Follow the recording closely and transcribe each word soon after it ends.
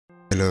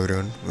Hello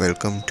everyone,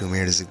 welcome to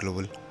MadeZ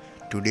Global.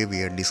 Today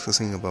we are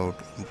discussing about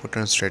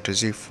important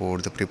strategy for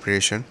the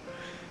preparation.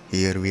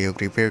 Here we have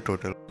prepared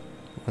total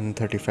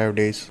 135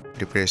 days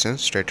preparation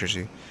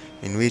strategy,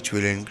 in which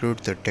will include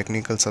the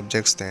technical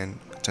subjects and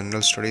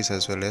general studies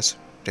as well as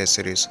test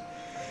series.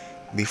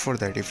 Before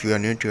that, if you are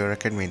new to our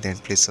academy, then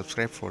please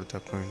subscribe for the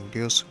upcoming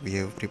videos. We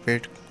have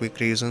prepared quick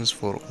revisions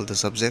for all the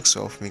subjects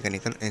of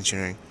mechanical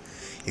engineering.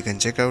 You can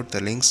check out, the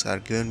links are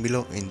given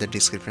below in the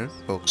description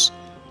box.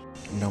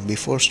 Now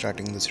before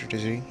starting the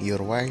strategy, your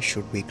why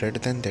should be greater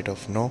than that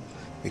of no,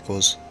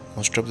 because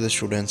most of the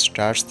students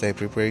starts their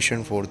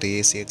preparation for the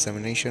AC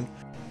examination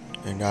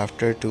and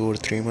after 2 or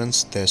 3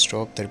 months they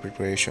stop their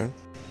preparation.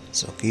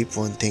 So keep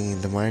one thing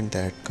in the mind,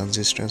 that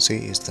consistency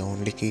is the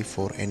only key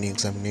for any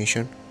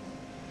examination.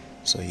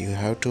 So you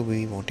have to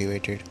be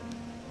motivated.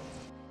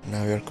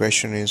 Now your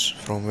question is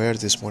from where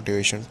this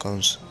motivation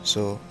comes.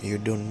 So you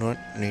do not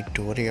need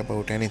to worry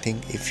about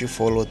anything. If you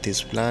follow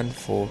this plan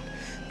for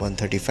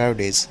 135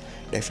 days,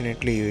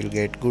 definitely you will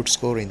get good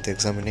score in the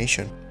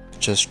examination.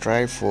 Just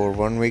try for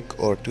 1 week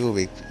or 2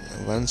 weeks.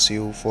 Once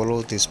you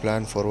follow this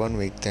plan for 1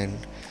 week, then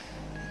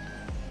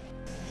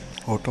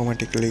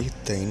automatically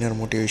the inner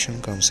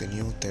motivation comes in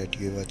you that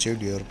you have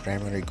achieved your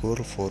primary goal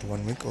for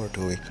 1 week or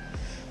 2 weeks.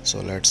 So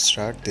let's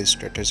start this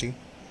strategy.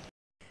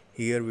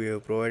 Here we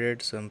have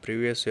provided some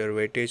previous year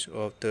weightage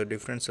of the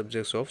different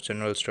subjects of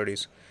general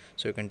studies.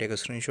 So you can take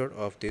a screenshot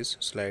of this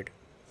slide.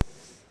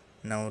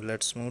 Now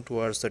let's move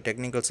towards the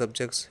technical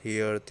subjects.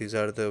 Here these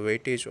are the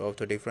weightage of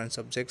the different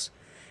subjects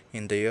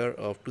in the year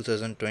of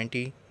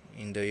 2020,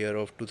 in the year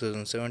of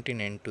 2017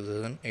 and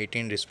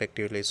 2018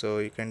 respectively. So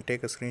you can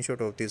take a screenshot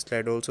of this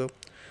slide also.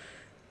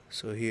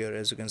 So here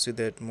as you can see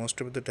that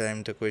most of the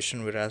time the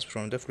question were asked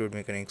from the fluid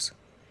mechanics.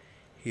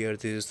 Here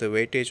this is the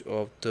weightage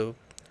of the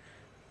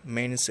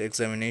mains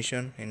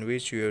examination, in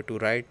which you have to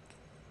write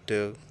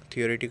the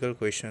theoretical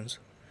questions.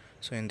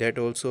 So in that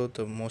also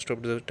the most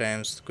of the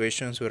times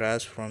questions were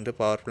asked from the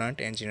power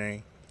plant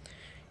engineering.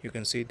 You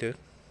can see the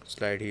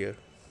slide here.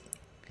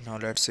 Now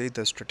let's see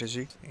the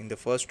strategy. In the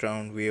first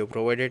round we have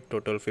provided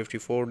total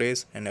 54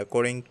 days, and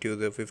according to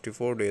the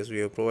 54 days we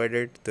have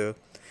provided the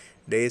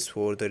days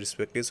for the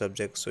respective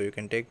subjects. So you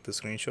can take the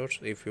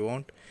screenshots if you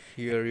want.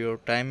 Here your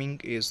timing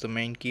is the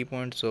main key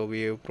point, so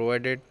we have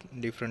provided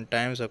different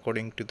times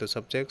according to the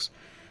subjects,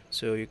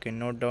 so you can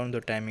note down the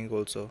timing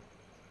also.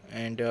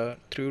 And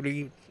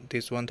truly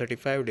this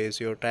 135 days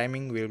your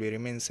timing will be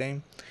remain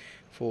same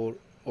for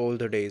all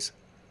the days.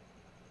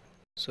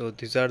 So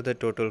these are the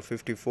total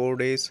 54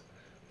 days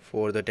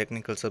for the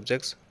technical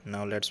subjects.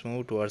 Now let's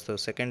move towards the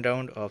second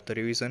round of the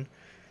revision.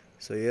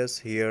 So yes,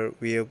 here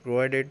we have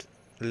provided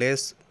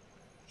less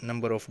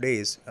number of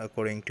days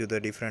according to the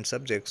different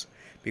subjects,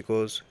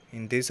 because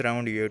in this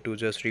round you have to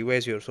just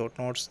revise your short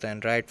notes, then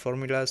write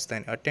formulas,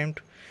 then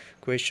attempt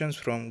questions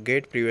from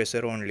GATE previous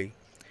year only.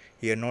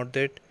 Here note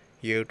that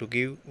you have to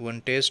give one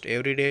test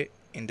every day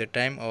in the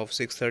time of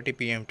 6:30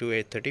 pm to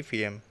 8:30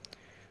 pm.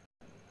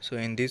 So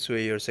in this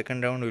way your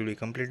second round will be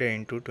completed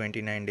into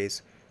 29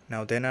 days.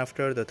 Now then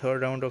after, the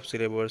third round of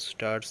syllabus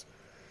starts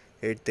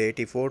at the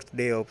 84th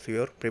day of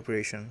your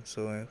preparation.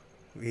 So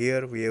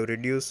here we have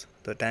reduced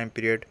the time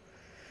period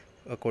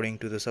according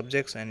to the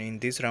subjects, and in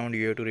this round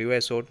you have to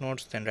revise short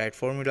notes, then write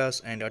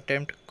formulas and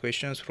attempt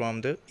questions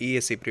from the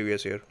ESE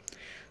previous year.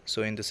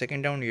 So in the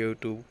second round you have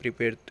to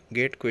prepare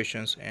GATE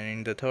questions, and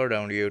in the third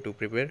round you have to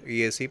prepare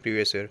ESE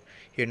previous year.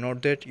 Here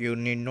note that you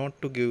need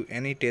not to give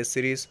any test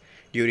series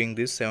during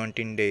these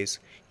 17 days.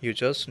 You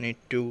just need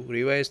to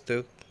revise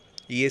the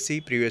ESE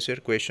previous year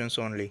questions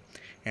only,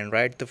 and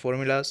write the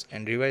formulas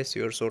and revise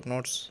your short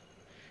notes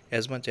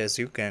as much as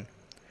you can.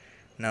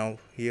 Now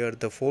here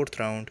the fourth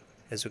round,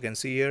 as you can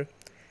see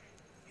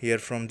here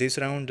from this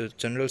round the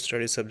general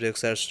studies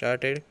subjects are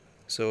started.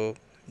 So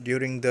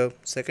during the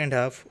second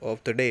half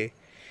of the day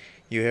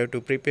you have to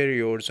prepare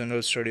your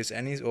general studies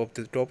any of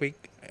the topic,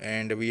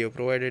 and we have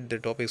provided the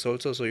topics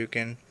also, so you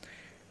can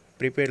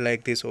prepare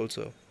like this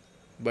also.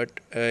 But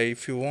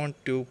if you want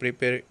to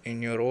prepare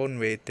in your own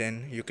way,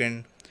 then you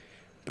can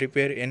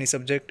prepare any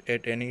subject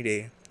at any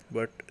day,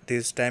 but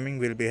this timing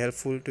will be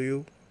helpful to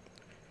you.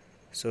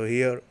 So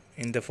here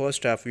in the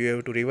first half you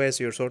have to revise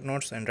your short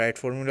notes and write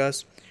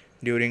formulas.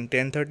 During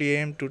 10:30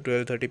 am to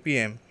 12:30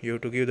 pm you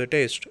have to give the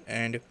test,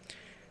 and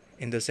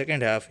in the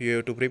second half you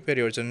have to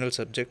prepare your general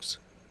subjects,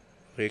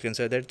 or you can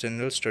say that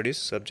general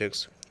studies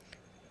subjects.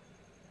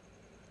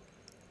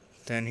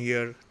 Then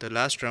here the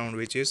last round,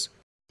 which is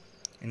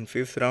in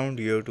fifth round,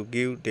 you have to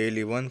give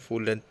daily one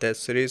full length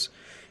test series.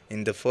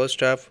 In the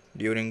first half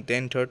during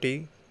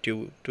 10:30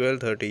 to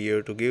 12:30 you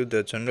have to give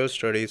the general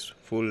studies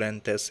full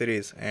length test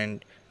series,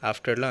 and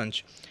after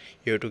lunch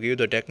you have to give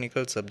the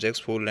technical subjects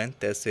full length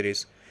test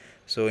series.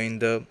 So in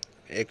the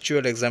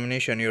actual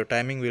examination your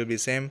timing will be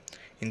same.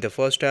 In the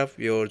first half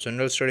your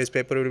general studies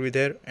paper will be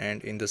there,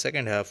 and in the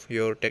second half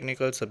your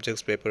technical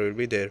subjects paper will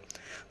be there.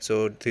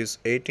 So this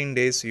 18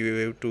 days you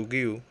have to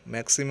give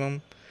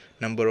maximum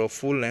number of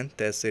full length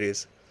test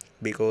series,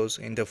 because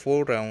in the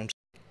 4 rounds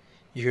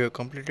you have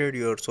completed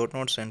your short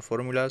notes and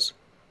formulas.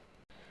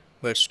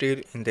 But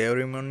still, in the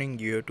every morning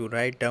you have to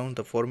write down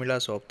the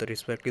formulas of the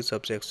respective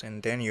subjects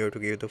and then you have to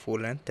give the full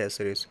length test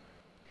series.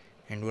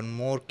 And one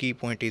more key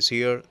point is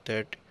here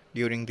that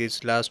during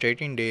this last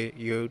 18 days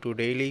you have to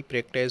daily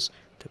practice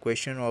the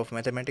question of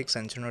mathematics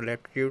and general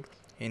aptitude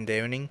in the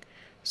evening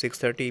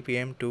 6:30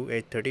 pm to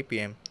 8:30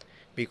 pm,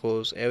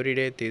 because every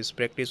day this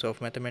practice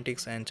of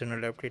mathematics and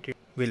general aptitude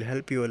will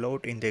help you a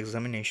lot in the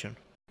examination.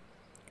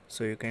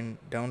 So you can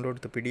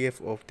download the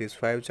PDF of these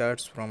 5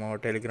 charts from our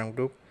Telegram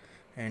group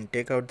and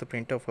take out the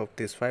print off of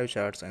these 5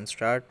 charts and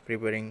start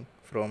preparing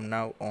from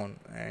now on,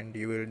 and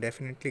you will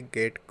definitely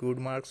get good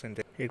marks in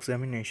the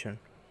examination.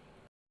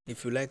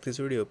 If you like this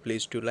video,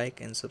 please do like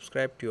and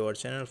subscribe to our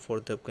channel for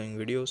the upcoming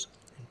videos,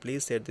 and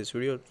please share this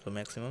video to the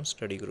maximum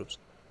study groups.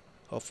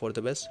 Hope for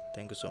the best.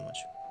 Thank you so much.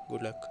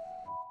 Good luck.